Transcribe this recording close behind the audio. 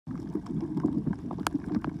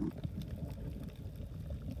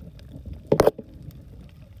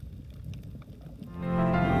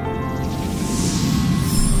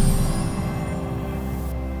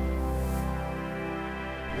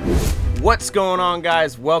What's going on,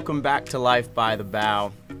 guys? Welcome back to Life by the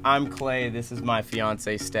Bow. I'm Clay, this is my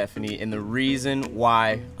fiance Stephanie, and the reason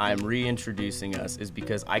why I'm reintroducing us is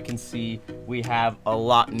because I can see we have a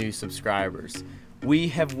lot new subscribers. We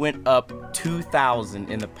have went up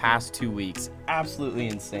 2,000 in the past 2 weeks. Absolutely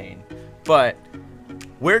insane. But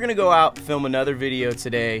we're gonna go out, film another video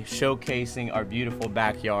today showcasing our beautiful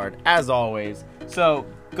backyard as always. So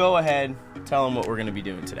go ahead, tell them what we're gonna be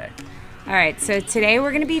doing today. All right, so today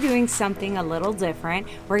we're going to be doing something a little different.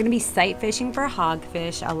 We're going to be sight fishing for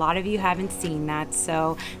hogfish. A lot of you haven't seen that,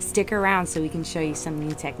 so stick around so we can show you some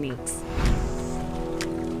new techniques.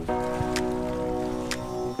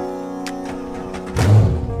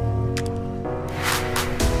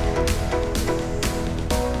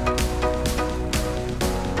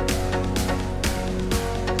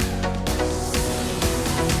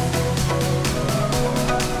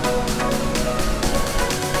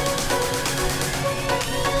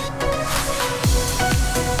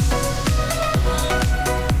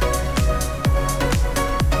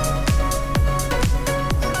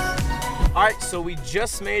 Alright, so we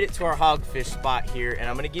just made it to our hogfish spot here, and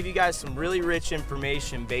I'm going to give you guys some really rich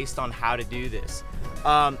information based on how to do this.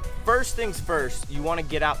 First things first, you want to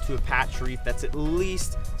get out to a patch reef that's at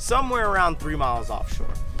least somewhere around 3 miles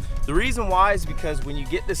offshore. The reason why is because when you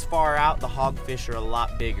get this far out, the hogfish are a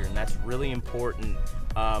lot bigger, and that's really important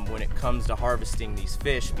when it comes to harvesting these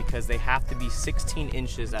fish because they have to be 16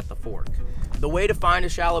 inches at the fork. The way to find a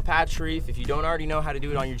shallow patch reef, if you don't already know how to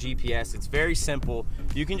do it on your GPS, it's very simple.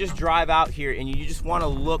 You can just drive out here and you just want to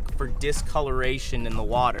look for discoloration in the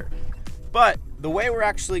water. But the way we're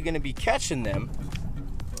actually going to be catching them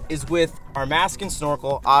is with our mask and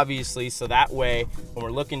snorkel, obviously, so that way when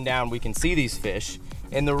we're looking down we can see these fish.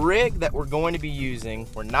 And the rig that we're going to be using,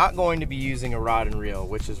 we're not going to be using a rod and reel,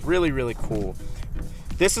 which is really, really cool.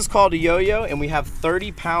 This is called a yo-yo, and we have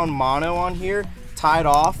 30-pound mono on here tied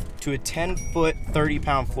off to a 10-foot,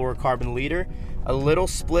 30-pound fluorocarbon leader, a little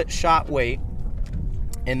split shot weight,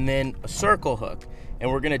 and then a circle hook.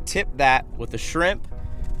 And we're gonna tip that with a shrimp,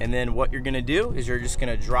 and then what you're gonna do is you're just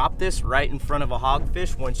gonna drop this right in front of a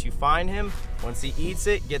hogfish once you find him. Once he eats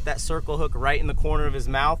it, get that circle hook right in the corner of his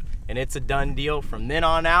mouth, and it's a done deal. From then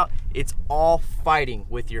on out, it's all fighting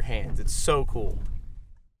with your hands. It's so cool.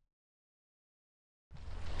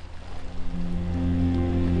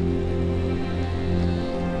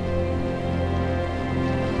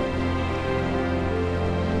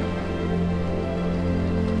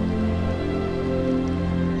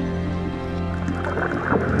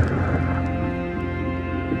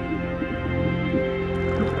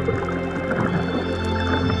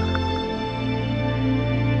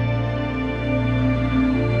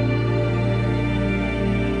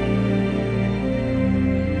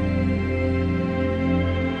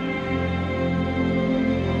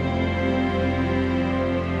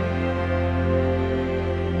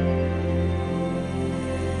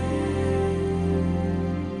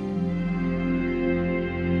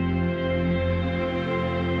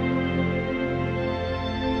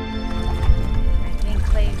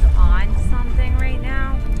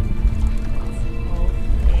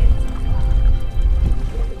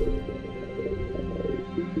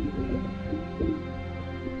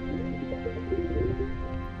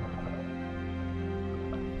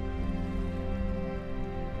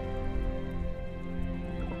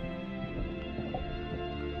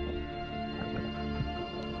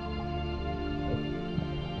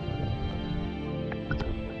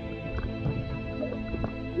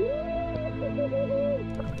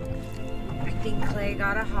 I think Clay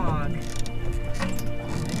got a hog.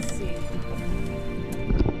 Let's see.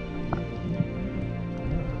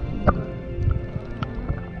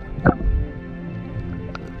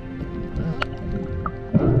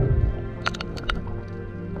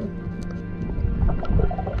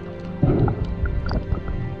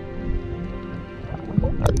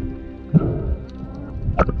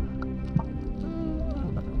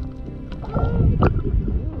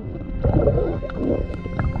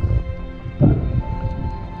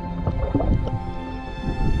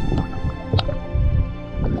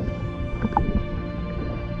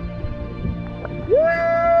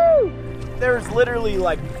 There's literally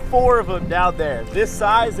like 4 of them down there, this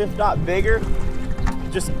size, if not bigger,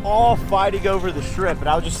 just all fighting over the shrimp. And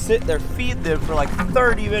I'll just sit there, feed them for like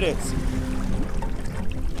 30 minutes.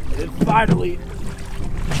 And then finally,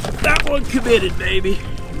 that one committed, baby.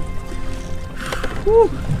 Whew.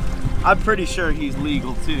 I'm pretty sure he's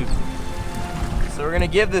legal too. So we're gonna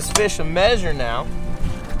give this fish a measure now.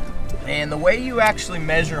 And the way you actually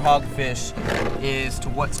measure hogfish is to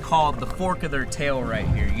what's called the fork of their tail right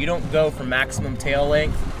here. You don't go for maximum tail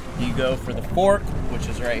length, you go for the fork, which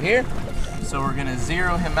is right here. So we're gonna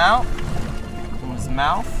zero him out from his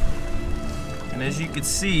mouth. And as you can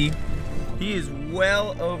see, he is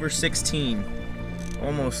well over 16,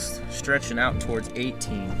 almost stretching out towards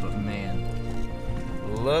 18, but man,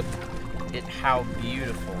 look at how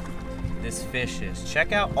beautiful this fish is.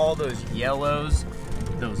 Check out all those yellows,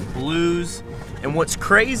 those blues, and what's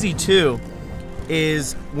crazy too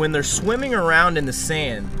is when they're swimming around in the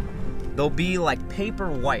sand, they'll be like paper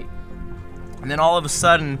white, and then all of a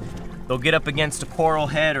sudden they'll get up against a coral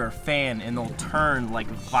head or a fan and they'll turn like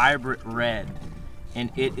vibrant red,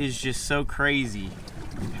 and it is just so crazy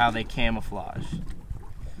how they camouflage.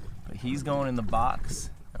 But he's going in the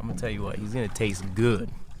box. I'm gonna tell you what, he's gonna taste good.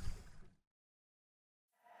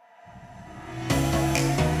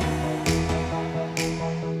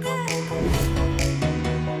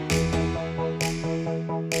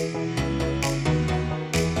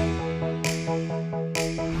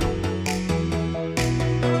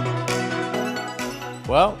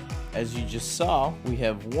 Well, as you just saw, we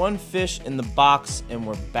have one fish in the box and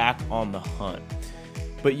we're back on the hunt.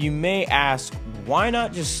 But you may ask, why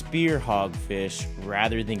not just spear hogfish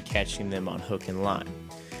rather than catching them on hook and line?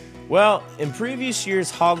 Well, in previous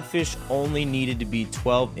years, hogfish only needed to be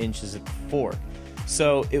 12 inches at the fork.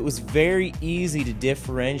 So it was very easy to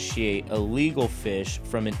differentiate a legal fish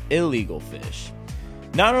from an illegal fish.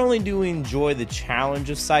 Not only do we enjoy the challenge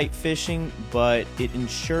of sight fishing, but it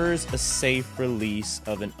ensures a safe release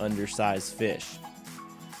of an undersized fish.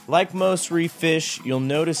 Like most reef fish, you'll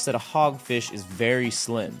notice that a hogfish is very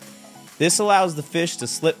slim. This allows the fish to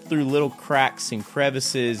slip through little cracks and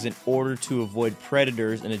crevices in order to avoid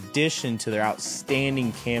predators in addition to their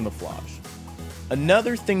outstanding camouflage.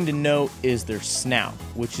 Another thing to note is their snout,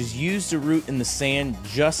 which is used to root in the sand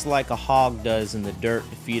just like a hog does in the dirt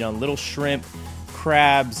to feed on little shrimp,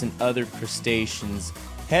 crabs, and other crustaceans,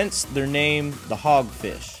 hence their name, the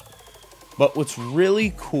hogfish. But what's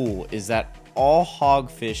really cool is that all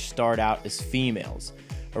hogfish start out as females.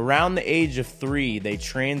 Around the age of 3, they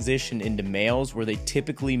transition into males where they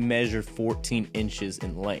typically measure 14 inches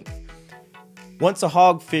in length. Once a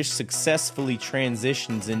hogfish successfully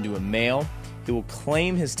transitions into a male, he will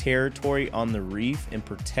claim his territory on the reef and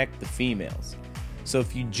protect the females. So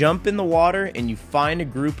if you jump in the water and you find a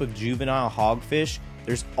group of juvenile hogfish,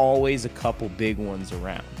 there's always a couple big ones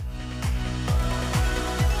around.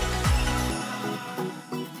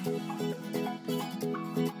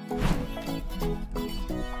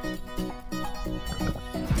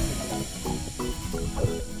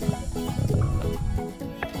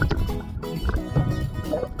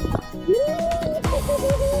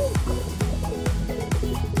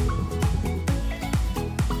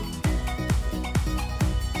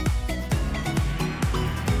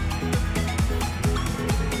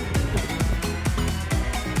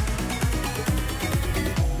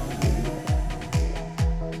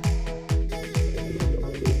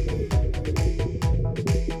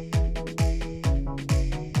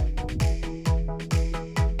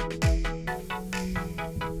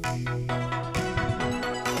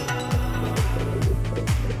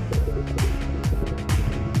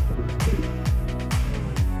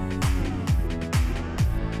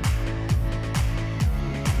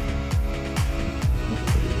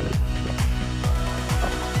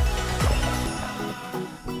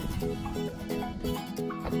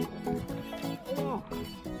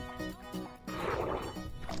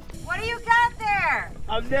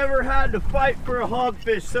 I've never had to fight for a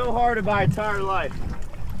hogfish so hard in my entire life.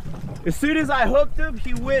 As soon as I hooked him,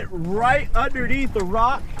 he went right underneath the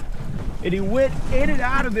rock and he went in and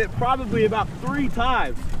out of it probably about 3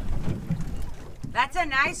 times. That's a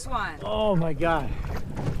nice one. Oh my God.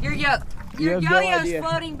 Your yo-yo's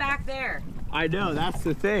floating back there. I know, that's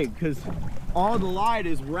the thing, because all the line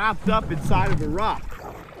is wrapped up inside of the rock.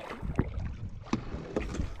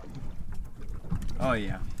 Oh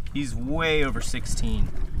yeah. He's way over 16,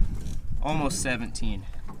 almost 17.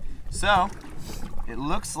 So, it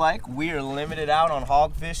looks like we are limited out on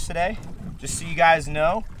hogfish today. Just so you guys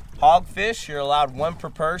know, hogfish, you're allowed 1 per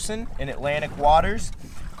person in Atlantic waters.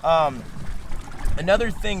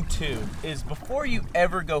 Another thing too, is before you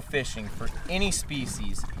ever go fishing for any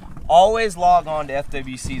species, always log on to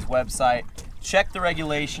FWC's website, check the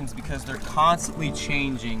regulations because they're constantly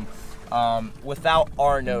changing without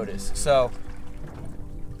our notice. So,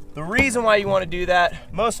 the reason why you want to do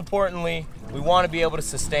that, most importantly, we want to be able to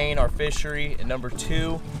sustain our fishery, and number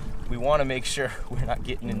 2, we want to make sure we're not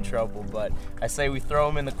getting in trouble. But I say we throw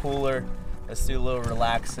them in the cooler. Let's do a little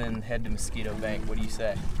relaxing, head to Mosquito Bank. What do you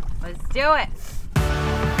say? Let's do it.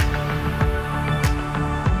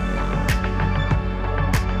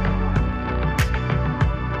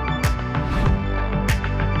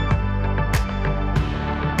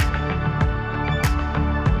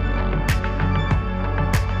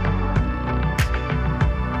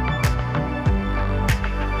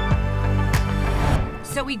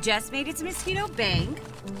 So we just made it to Mosquito Bank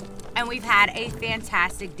and we've had a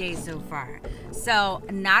fantastic day so far. So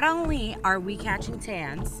not only are we catching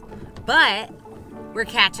tans, but we're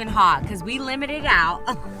catching hog because we limited out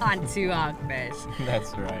on 2 hogfish.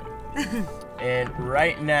 That's right. And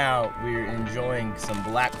right now we're enjoying some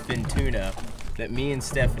blackfin tuna that me and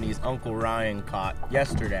Stephanie's Uncle Ryan caught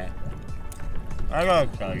yesterday. I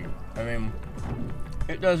gotta tell you, I mean,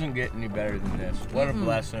 it doesn't get any better than this. What a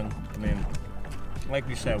blessing. I mean, like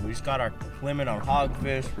we said, we just got our limit on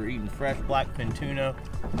hogfish. We're eating fresh blackfin tuna.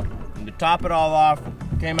 And to top it all off,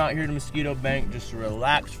 came out here to Mosquito Bank just to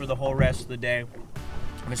relax for the whole rest of the day.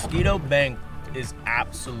 Mosquito Bank is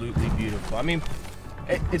absolutely beautiful. I mean,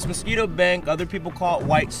 it's Mosquito Bank. Other people call it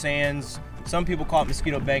White Sands. Some people call it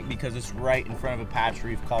Mosquito Bank because it's right in front of a patch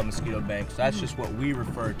reef called Mosquito Bank. So that's just what we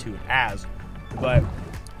refer to it as. But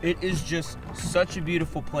it is just such a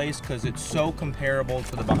beautiful place because it's so comparable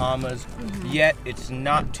to the Bahamas, yet it's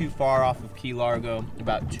not too far off of Key Largo,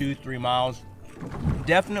 about 2-3 miles.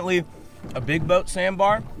 Definitely a big boat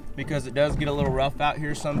sandbar because it does get a little rough out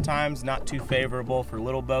here sometimes, not too favorable for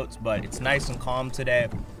little boats, but it's nice and calm today,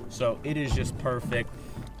 so it is just perfect.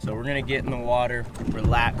 So we're gonna get in the water,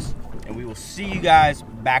 relax, and we will see you guys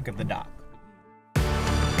back at the dock.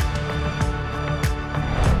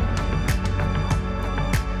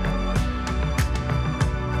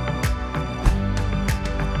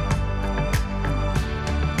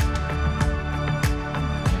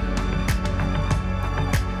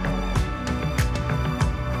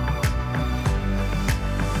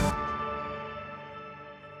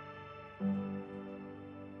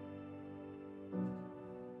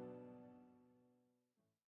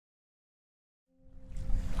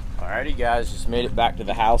 Alrighty guys, just made it back to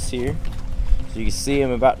the house here. So you can see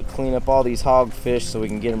I'm about to clean up all these hogfish so we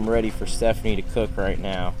can get them ready for Stephanie to cook right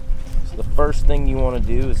now. So the first thing you want to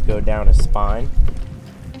do is go down his spine.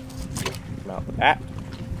 Come out the back.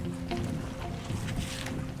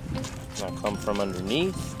 Now come from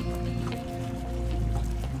underneath.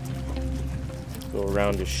 Go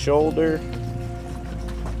around his shoulder,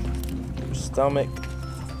 your stomach.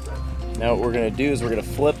 Now what we're going to do is we're going to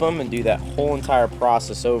flip them and do that whole entire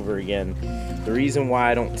process over again. The reason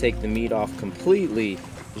why I don't take the meat off completely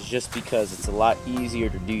is just because it's a lot easier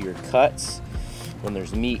to do your cuts when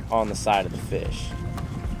there's meat on the side of the fish.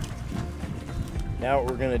 Now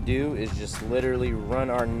what we're going to do is just literally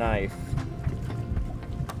run our knife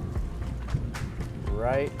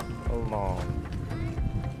right along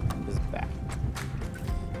his back.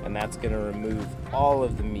 And that's going to remove all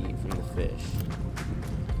of the meat from the fish.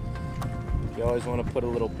 You always want to put a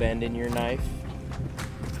little bend in your knife,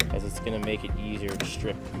 as it's going to make it easier to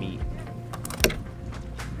strip the meat.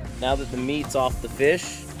 Now that the meat's off the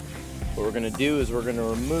fish, what we're going to do is we're going to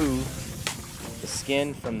remove the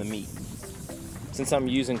skin from the meat. Since I'm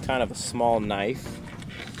using kind of a small knife,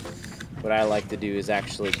 what I like to do is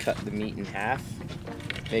actually cut the meat in half.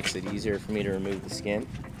 Makes it easier for me to remove the skin.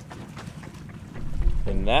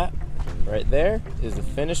 And that right there is the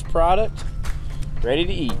finished product, ready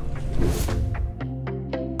to eat.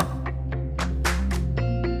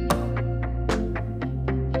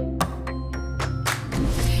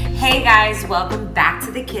 Hey guys, welcome back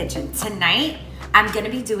to the kitchen. Tonight, I'm gonna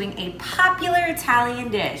be doing a popular Italian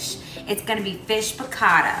dish. It's gonna be fish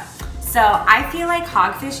piccata. So I feel like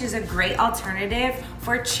hogfish is a great alternative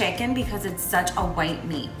for chicken because it's such a white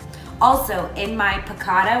meat. Also, in my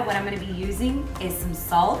piccata, what I'm gonna be using is some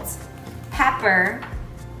salt, pepper,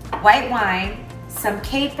 white wine, some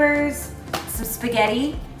capers, some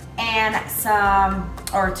spaghetti, and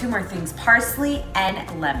two more things, parsley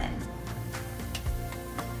and lemon.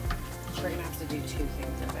 We're gonna have to do 2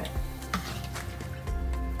 things of it.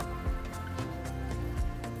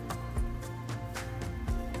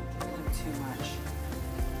 Too much.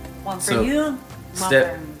 One for you, one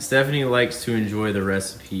for me. Stephanie likes to enjoy the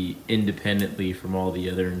recipe independently from all the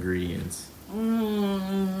other ingredients.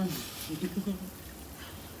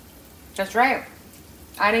 That's right.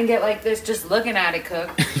 I didn't get like this just looking at it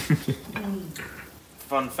cook.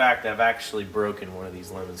 Fun fact, I've actually broken one of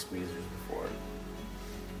these lemon squeezers before.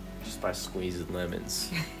 Just by squeezing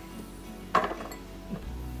lemons.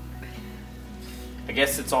 I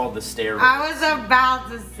guess it's all the steroids. I was about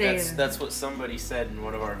to say that's what somebody said in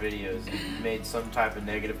one of our videos. He made some type of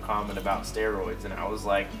negative comment about steroids, and I was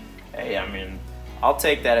like, hey, I mean, I'll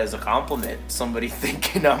take that as a compliment. Somebody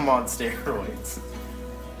thinking I'm on steroids.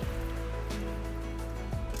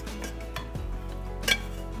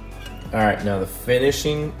 All right, now the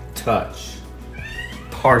finishing touch.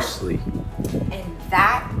 Parsley. And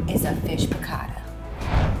that is a fish piccata.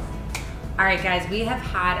 All right, guys, we have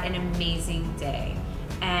had an amazing day,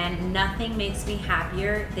 and nothing makes me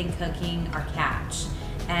happier than cooking our catch.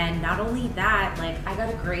 And not only that, like, I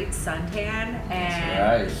got a great suntan,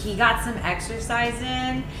 and he got some exercise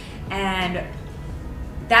in, and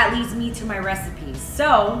that leads me to my recipes.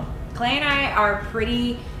 So Clay and I are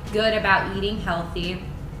pretty good about eating healthy,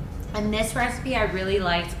 and this recipe I really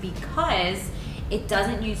liked because it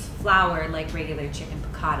doesn't use flour like regular chicken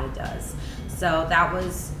piccata does. So that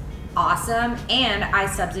was awesome. And I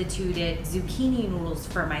substituted zucchini noodles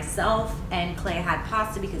for myself, and Clay had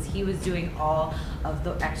pasta because he was doing all of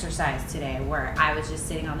the exercise today, where I was just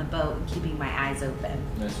sitting on the boat and keeping my eyes open.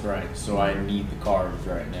 That's right. So I need the carbs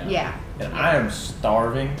right now. Yeah. And I am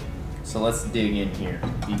starving. So let's dig in here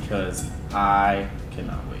because I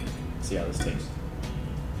cannot wait. See how this tastes.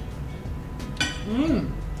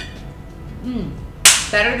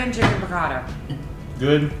 Better than chicken piccata.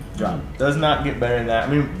 Good job. Does not get better than that.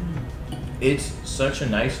 I mean, it's such a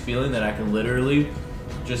nice feeling that I can literally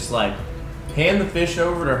just like hand the fish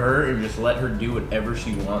over to her and just let her do whatever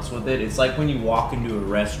she wants with it. It's like when you walk into a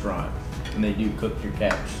restaurant and they do cook your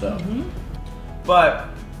catch. So, but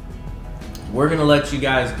we're gonna let you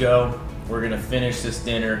guys go. We're gonna finish this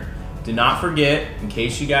dinner. Do not forget, in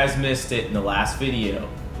case you guys missed it in the last video,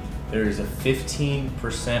 there is a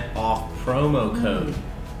 15% off promo code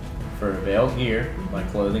for Avail Gear, my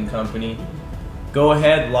clothing company. Go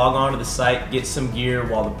ahead, log on to the site, get some gear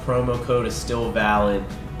while the promo code is still valid.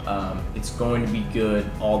 It's going to be good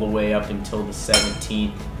all the way up until the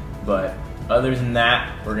 17th. But other than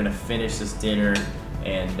that, we're gonna finish this dinner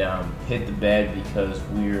and hit the bed because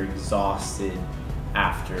we're exhausted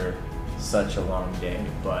after such a long day.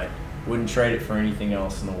 But wouldn't trade it for anything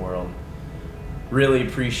else in the world. Really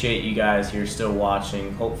appreciate you guys here still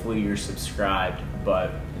watching. Hopefully you're subscribed.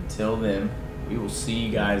 But until then, we will see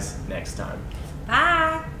you guys next time.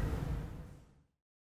 Bye.